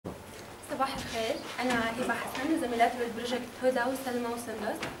صباح الخير، أنا هبة حسن زميلات بالبروجكت هدى وسلمى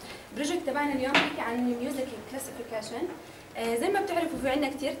وسندس. البروجكت تبعنا اليوم بيحكي عن ميوزك كلاسيفيكيشن. زي ما بتعرفوا في عندنا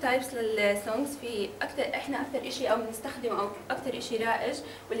كثير تايبس للسونجز، في احنا اكثر شيء او بنستخدمه او اكثر شيء رائج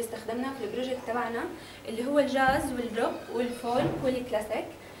واللي استخدمناه في البروجكت تبعنا اللي هو الجاز والروك والفولك والكلاسيك.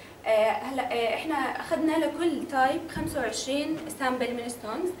 هلا احنا اخذنا لكل تايب 25 سامبل من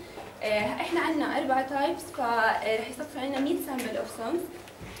السونجز. احنا عندنا 4 تايبس فرح يصفي عندنا 100 سامبل اوف سونجز.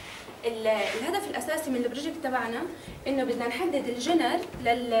 الهدف الاساسي من البروجكت تبعنا انه بدنا نحدد الجنر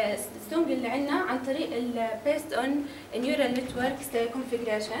للسونج اللي عندنا عن طريق البيست اون نيورال نتوركس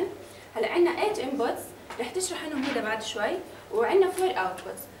كونفيجريشن. هلا عندنا 8 انبوتس رح تشرح عنهم هذا بعد شوي، وعندنا 4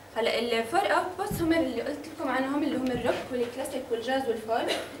 اوتبوتس. هلا الفور اوتبوتس هم اللي قلت لكم عنهم اللي هم الروك والكلاسيك والجاز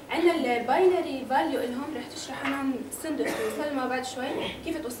والفولك. عندنا الباينري فاليو لهم رح تشرح عنهم سندس وسلمى بعد شوي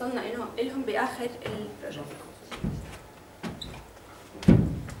كيف توصلنا لهم باخر البروجكت.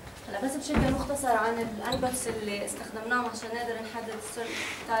 هلا بس بشكل مختصر عن الانبوتس اللي استخدمناهم عشان نقدر نحدد السونج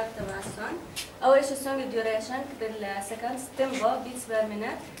تايب تبع السونج. اول شيء السونج ديوريشن بالسكندز، تيمبو بيتس بير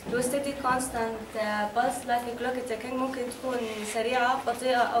مينت، لو ستيدي كونستانت بلس لايك كلوك تيكينج، ممكن تكون سريعه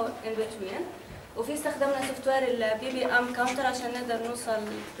بطيئه او ان بتوين. وفي استخدمنا سوفت وير البي بي ام كاونتر عشان نقدر نوصل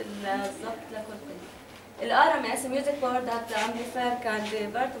بالضبط لكل كلمه. الار ام اس ميوزك باور دات امبليفاير كان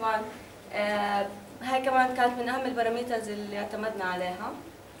ديليفر طبعا. هاي كمان كانت من اهم البارامترز اللي اعتمدنا عليها.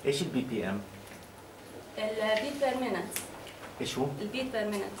 ايش البي بي ام؟ البيت بير مينت. ايش هو؟ البيت بير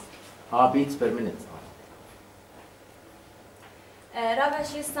مينت. بيتس بير مينت. رابع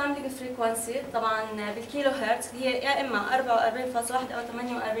شيء السامبلينج فريكونسي، طبعا بالكيلو هرتز، هي يا اما 44.1 او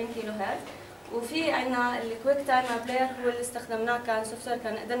 48 كيلو هرتز. وفي عندنا الكويك تايمر بلاير هو اللي استخدمناه، كان سوفت وير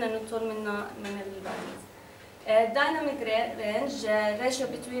كان قدرنا نطول منه من البارامترز. دايناميك رينج ريشيو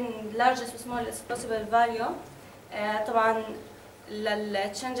بين لارجست وسمولست بوسيبل فاليو، طبعا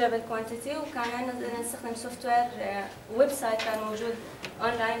للتشنجبل كوانتيتي. وكان عندنا نستخدم سوفت وير ويب سايت كان موجود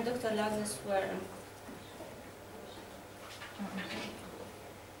اونلاين دكتور لازس ويرن.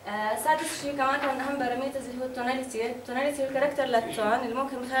 سادس شيء كمان كان اهم بارامترز اللي هو التوناليتي. التوناليتي الكاركتر للتون اللي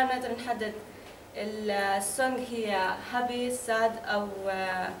ممكن من خلالها نقدر نحدد السونج هي هابي ساد او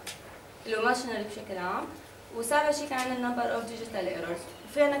الايموشنال بشكل عام. وسابع شيء كان عندنا النمبر اوف ديجيتال ايرورز.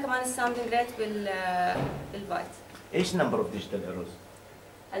 وفي عندنا كمان الساوندينج ريت بالبايت. ايش نمبر اوف ديجيتال ايرورز؟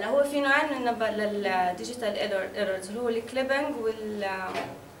 هلا هو في نوعين من النمبر للديجيتال ايرورز اللي هو الكليبنج وال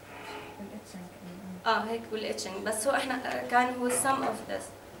هيك والاتشنج، بس هو احنا كان هو السم اوف ذس.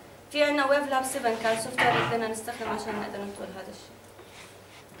 في عندنا ويف لاب 7 كان سوفت وير بدنا نستخدم عشان نقدر نطول هذا الشيء.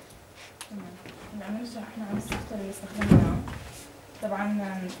 تمام. هلا نرجع احنا على السوفت وير اللي استخدمناه.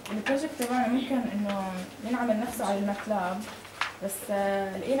 طبعا البروجكت تبعنا ممكن انه ينعمل نفسه على الماتلاب، بس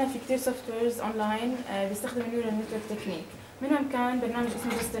لقينا في كثير سوفت ويرز اونلاين بيستخدموا نيورال نتورك تكنيك. منهم كان برنامج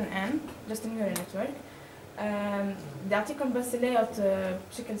اسمه جاستن نيورال نتورك. بدي اعطيكم بس اللاي اوت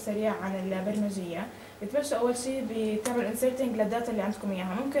بشكل سريع عن البرمجيه. بتبلشوا اول شيء بتعملوا انسرتنج للداتا اللي عندكم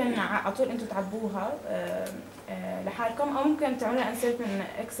اياها، ممكن على طول انتم تعبوها لحالكم او ممكن تعملوها انسرت من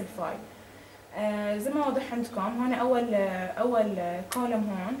اكسل فايل. زي ما واضح عندكم هون اول كولوم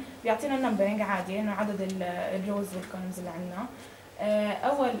هون بيعطينا النمبرنج عادي انه عدد الروز والكولومز اللي عندنا.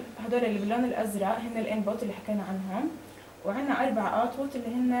 اول هدول اللي باللون الازرق هن الانبوت اللي حكينا عنهم، وعندنا 4 اوتبوت اللي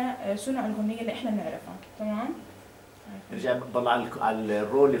هن شو نوع الاغنيه اللي احنا بنعرفها. تمام. رجع بضل على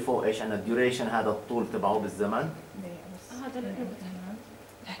الرول اللي فوق ايش عندنا؟ الديوريشن هذا الطول تبعه بالزمن. هذا الانبوت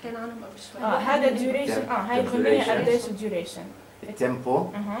حكينا عنهم قبل شوي. هذا الديوريشن. هاي الاغنيه قديش الديوريشن. التيمبو.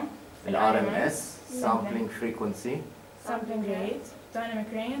 الار ام اس، سامبلينج فريكونسي، سامبلينج ريت، دايناميك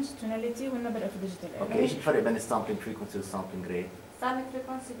رينج، توناليتي، والنمبر اوف ديجيتال ايرور. اوكي، ايش الفرق بين السامبلينج فريكونسي والسامبلينج ريت؟ السامبلينج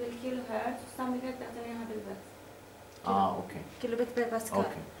فريكونسي بالكيلو هرتز والسامبلينج ريت بيعطينا اياها بالبت. اوكي. كيلو بت بير باسكال.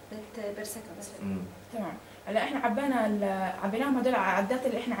 بت بير سكند. تمام. هلا احنا عبيناهم هدول على الداتا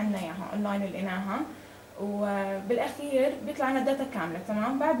اللي احنا عندنا اياها اونلاين اللي لقيناها، وبالاخير بيطلع لنا الداتا كامله.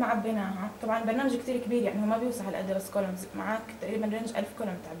 تمام. بعد ما عبيناها، طبعا البرنامج كثير كبير يعني هو ما بيوصل هالقد، بس كولومز معك تقريبا رينج 1000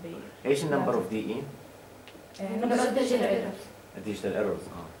 كولوم تعبيه. ايش النمبر اوف دي اي؟ نمبر اوف ديجيتال ايرورز. الديجيتال ايرورز.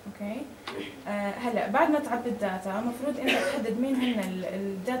 اوكي. هلا بعد ما تعبي الداتا المفروض انت تحدد مين هن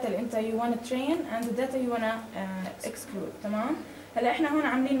الداتا اللي انت يو وانا ترين اند الداتا يو وانا اكسكلود. تمام. هلا احنا هون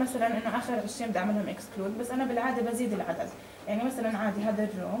عاملين مثلا انه اخر 20 بدي اعمل لهم اكسكلود، بس انا بالعاده بزيد العدد. يعني مثلا عادي هذا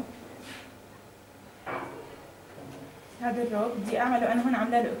الرو بدي اعمله انا هون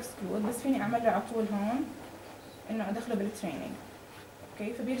عامله له اكسكلود، بس فيني اعمل له على طول هون انه ادخله بالتريننج.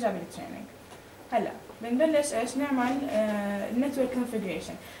 اوكي، فبيرجع بالتريننج. هلا بنبلش ايش نعمل؟ النتورك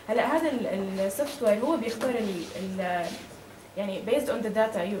كونفيجريشن. هلا هذا السوفت وير هو بيختار يعني based on the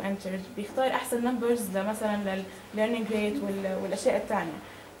data you entered بيختار احسن numbers مثلا للlearning rate والاشياء الثانيه.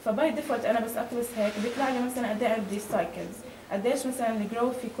 فباي ديفولت انا بس اكبس هيك بيطلع لي مثلا قد ايه عندي سايكلز، قديش مثلا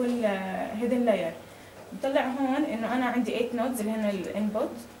الجرو في كل هيدن لاير. بطلع هون انه انا عندي 8 نودز اللي هن الانبوت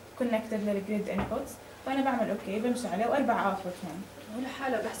كونكتد للجريد انبوتس، فانا بعمل اوكي بمشي عليه واربع اوتبوت هون. هو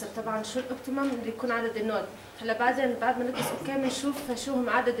لحاله بحسب طبعا شو الاوبتيمم اللي يكون عدد النود. هلا بعدين بعد ما ندرس اوكي بنشوف شو هم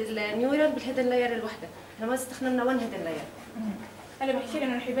عدد النيورال بالهيدن لاير الوحده. احنا ما استخدمنا 1 هيدن لاير. هلا بحكي لي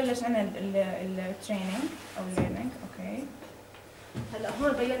انه رح يبلش عنا التريننج او الليرنينج. اوكي هلا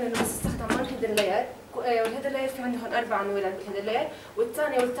هون بينا انه بس استخدم 1 هيدن لاير، والهيدن لاير في عندي هون 4 نيورال بالهيدن لاير،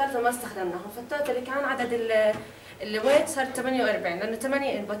 والثانيه والثالثه ما استخدمناهم، فالتوتال اللي كان عدد الويت صار 48 لانه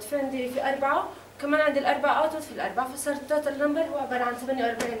 8 انبوت، في عندي في 4 وكمان عندي الاربع اوتبوت في الاربعه، فصار التوتال نمبر هو عباره عن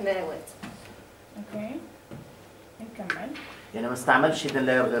 48 ويت. اوكي نكمل. يعني ما استعملش هيدن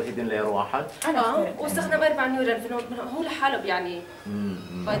لاير غير هيدن لاير واحد؟ واستخدم 4 نيورال هو لحاله يعني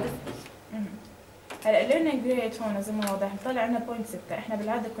باي هلا الليرنينج ريت هون زي ما واضح طلع عندنا 0.6، احنا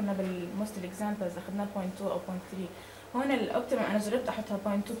بالعاده كنا بالموست اكزامبلز اخذنا 0.2 او 0.3، هون الاوبتيمم انا جربت احطها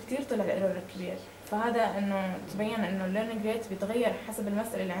 0.2 كثير طلع الايرور كبير، فهذا انه تبين انه الليرنينج ريت بيتغير حسب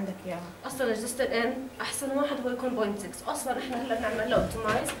المساله اللي عندك اياها. اصلا الجست ان احسن واحد هو يكون 0.6، اصلا احنا هلا بنعمل له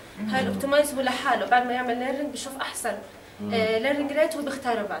اوبتمايز، هاي الاوبتمايز هو لحاله بعد ما يعمل ليرنينج بشوف احسن ليرنينج ريت هو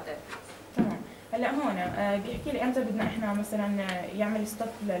بيختاره بعدين. تمام. هلا هون بيحكي لي امتى بدنا احنا مثلا يعمل ستوب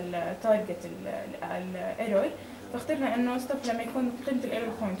للتارجت الايرور، فاخترنا انه ستوب لما يكون قيمه الايرور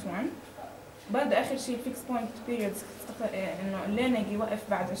 0.1. برضه اخر شيء فيكس بوينت بيريودز انه الليرنينج يوقف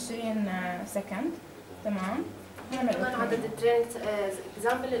بعد 20 سكند. تمام. نعمل كمان عدد التريننج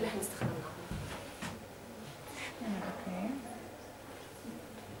اكزامبل اللي احنا استخدمناه. اوكي.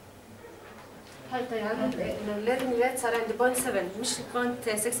 هاي طيب انه الليرنينج ريت صار عندي 0.7 مش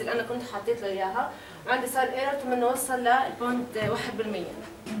 0.6 اللي انا كنت حطيت له اياها، وعندي صار ايرور منه وصل ل 1%.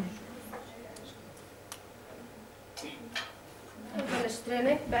 بلش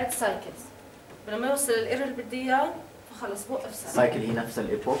تريننج بعد سايكلز، لما يوصل الايرور اللي بدي اياه فخلص بوقف سايكل هي نفس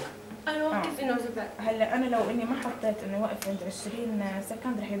الايبوك؟ ايوه كيف انه هلا انا لو اني ما حطيت انه يوقف عند 20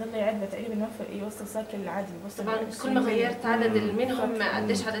 سكند رح يضل يعد تقريبا يوصل سايكل عادي بيوصل. طبعا كل ما غيرت عدد منهم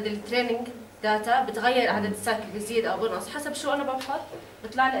قديش عدد التريننج داتا بتغير عدد السايكل بيزيد او بنقص حسب شو انا ببحث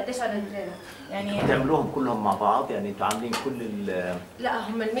بيطلع لي قديش عدد التريننج. يعني بتعملوهم كلهم مع بعض يعني انتم عاملين كل لا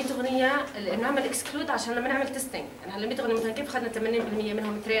هم ال 100 اغنيه اللي بنعمل اكسكلود عشان لما نعمل تيستينج، يعني هلا 100 اغنيه مثلا كيف اخذنا 80%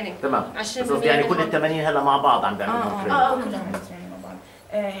 منهم تريننج؟ تمام 20% يعني كل ال 80 هلا مع بعض عم بيعملوا كلهم تريننج مع بعض.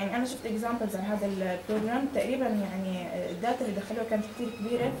 يعني انا شفت اكزامبلز على هذا البروجرام تقريبا يعني الداتا اللي دخلوها كانت كثير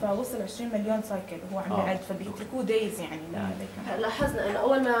كبيره، فوصل 20 مليون سايكل هو عم بيعد، فبيتركوه دايز يعني لاحظنا انه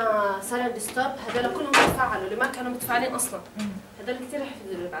اول ما صار عندي ستوب هذول كلهم تفاعلوا اللي ما كانوا متفاعلين اصلا، هذول كثير رح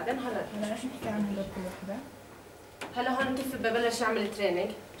يفيدوا بعدين. هلا رح نحكي عن هذول كل وحده. هلا هون كيف ببلش اعمل تريننج،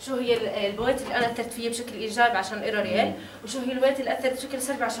 شو هي الويت اللي انا اثرت فيه بشكل ايجابي عشان الايرور يقل، وشو هي الويت اللي اثرت بشكل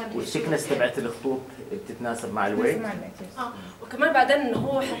سلبي عشان والثيكنس تبعت الخطوط بتتناسب مع الويت. وكمان بعدين انه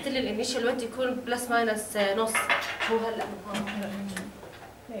هو حط لي الانيشال ويت يكون بلس ماينس نص، هو هلا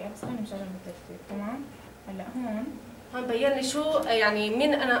لا بس خلينا نمشي على الترتيب. تمام. هلا هون بين لي شو يعني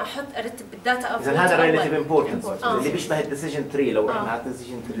مين انا احط ارتب بالداتا اذا هذا ريليتيف امبورتنس اللي بيشبه الديسيجن تري. لو رحنا على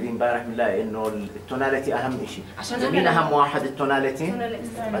الديسيجن تري امبارح بنلاقي انه التوناليتي اهم شيء. عشان مين اهم واحد؟ التوناليتي،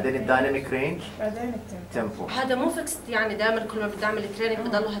 بعدين الدايناميك رينج، بعدين التيمبو. هذا مو فيكست يعني دائما كل ما بدي اعمل تريننج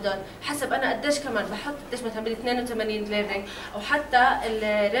بضلوا هدول، حسب انا قديش كمان بحط قديش مثلا بدي 82 ليرنينج او حتى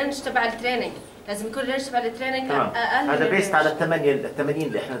الرينج تبع التريننج، لازم يكون الرينج تبع التريننج اقل. هذا بيست على ال 80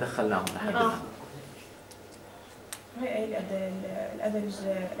 اللي احنا دخلناهم لحد هي الافرج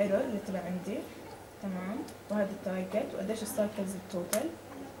ايرور اللي طلع عندي. تمام. وهذا التارجت وقديش السايكلز التوتال.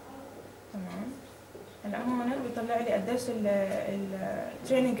 تمام. هلا هون بيطلع لي قديش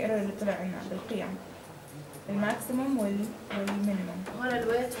التريننج ايرور اللي طلع عنا بالقيم، الماكسيموم والمينيموم. هون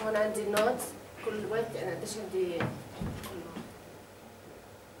الويت وهون عندي النوت، كل ويت انا قديش عندي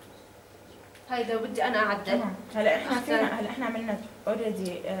هيدا بدي انا اعدل. هلا احنا عملنا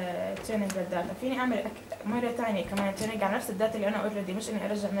اوريدي تريننج للداتا، فيني اعمل مره ثانيه كمان تريننج على نفس الداتا اللي انا اوريدي، مش اني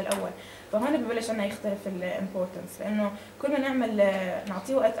ارجع من الاول. فهون ببلش عنا يختلف الامبورتنس، لانه كل ما نعمل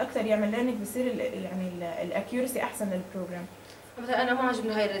نعطيه وقت اكثر يعمل ليرنينج بصير يعني الاكيورسي احسن للبروجرام. مثلا انا ما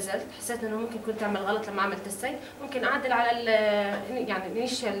عجبني هاي الريزلت، حسيت انه ممكن كنت اعمل غلط لما عملت تستنج، ممكن اعدل على يعني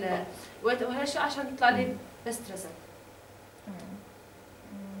الانيشال ويت وهالشيء عشان يطلع لي بيست ريزلت.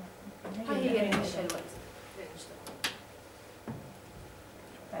 هاي هي الانيشال ويت.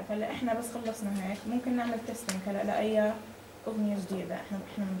 طيب هلا احنا بس خلصنا هيك، ممكن نعمل تيستنج هلا لاي اغنيه جديده احنا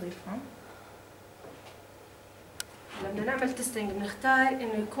بنضيفها. لما نعمل تيستنج بنختار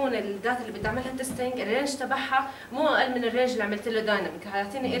انه يكون الداتا اللي بدي اعملها تيستنج الرينج تبعها مو اقل من الرينج اللي عملت له دايناميك،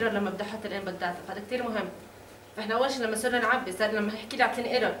 حيعطيني ايرور لما بدي احط الانبوت داتا، فهذا كثير مهم. فاحنا اول شيء لما صرنا نعبي صار لما يحكي لي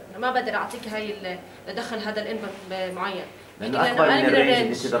اعطيني ايرور، انا ما بقدر اعطيك هاي ادخل هذا الانبوت معين. لانه اكبر من الرينج اللي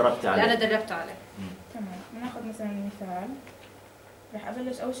انت دربتي عليه. اللي انا دربت عليه. تمام، بناخذ مثلا مثال. رح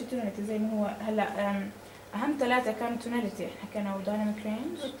ابلش اول شيء توناليتي زي ما هو هلا. اهم ثلاثه كانوا توناليتي، احنا حكينا ودايناميك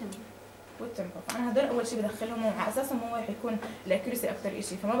رينج والتمبو. فانا هدول اول شيء بدخلهم وعلى اساسهم هو رح يكون الاكيورسي اكثر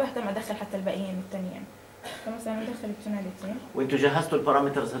شيء، فما بهتم ادخل حتى الباقيين الثانيين. فمثلا ندخل التوناليتي. وانتم جهزتوا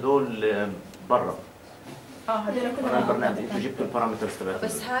البارامترز هدول برا؟ هدول كلهم برا البرنامج، انتم جبتوا البارامترز تبعتهم.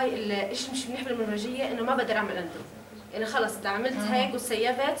 بس هاي الشيء مش منيح بالبرمجيه انه ما بقدر اعمل اندو، يعني خلص اذا عملت هيك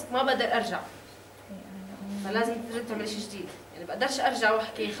وسيفت ما بقدر ارجع، فلازم ترجع تعمل شيء جديد، يعني بقدرش ارجع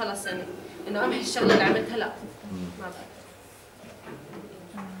واحكي خلص يعني انه امحي الشغله اللي عملتها، لا ما بقدر.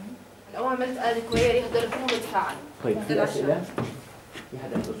 لو عملت اد كويري هدول كلهم يتفاعلوا. طيب في اسئله؟ في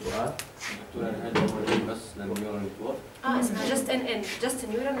حدا عنده سؤال؟ دكتور هذا هو بس للنيورال نتورك؟ اسمها جاست ان ان، جاست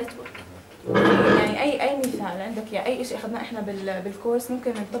نيورال نتورك. يعني اي مثال عندك يا اي شيء اخذناه احنا بالكورس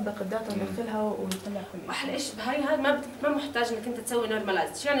ممكن نطبق الداتا وندخلها ونطلع كل شيء. احلى شيء بهي ما محتاج انك انت تسوي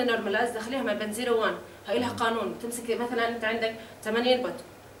نورمالايز، شو يعني نورمالايز؟ دخليها ما بين 0 و 1، هي لها قانون، تمسك مثلا انت عندك 8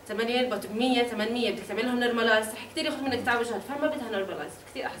 انبوت ب 100 800 بدك تعمل لهم نورمالايز، رح كثير ياخذ منك تعب وجهد، فما بدها نورمالايز،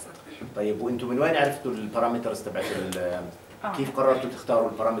 كثير احسن. طيب وانتم من وين عرفتوا البارامترز تبعت كيف قررتوا تختاروا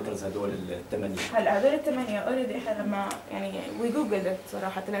البارامترز هدول الثمانيه؟ هلا هدول الثمانيه اوريدي احنا لما يعني وجوجل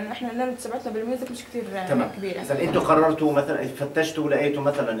صراحه، لانه احنا الليمت تبعتنا بالميوزك مش كثير كبيره. اذا انتم قررتوا مثلا فتشتوا ولقيتوا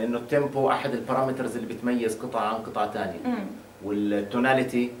مثلا انه التيمبو احد البارامترز اللي بتميز قطعه عن قطعه ثانيه،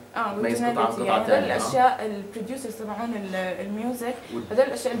 والتوناليتي بتميز قطعه عن قطعه ثانيه. هدول الاشياء البروديوسرز تبعون الميوزك، هدول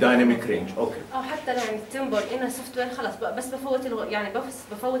الاشياء دايناميك رينج. اوكي. او حتى يعني التيمبو لنا سوفت وير خلص بس بفوت يعني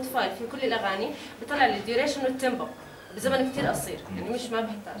بفوت فايل في كل الاغاني بطلع لي الديوريشن والتيمبو بزمن كثير قصير، يعني مش ما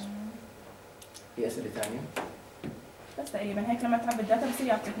بحتاج. في اسئله ثانيه؟ بس تقريبا هيك لما تعبي الداتا بصير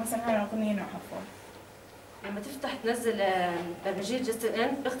يعطيك مثلا هاي الاغنيه نوعها فوق. لما تفتح تنزل برمجيه جست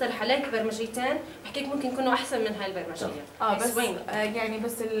ان بيقترح عليك برمجيتين بحكيك ممكن يكونوا احسن من هاي البرمجيه. بس يعني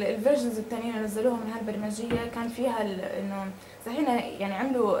بس الفيرجنز الثانيين اللي نزلوها من هالبرمجيه كان فيها انه صحيح يعني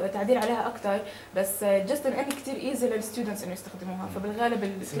عملوا تعديل عليها اكثر، بس جست ان كثير ايزي للستودنتس انه يستخدموها،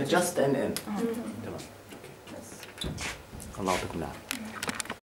 فبالغالب اسمها جست ان. تمام. الله يعطيكم العافيه.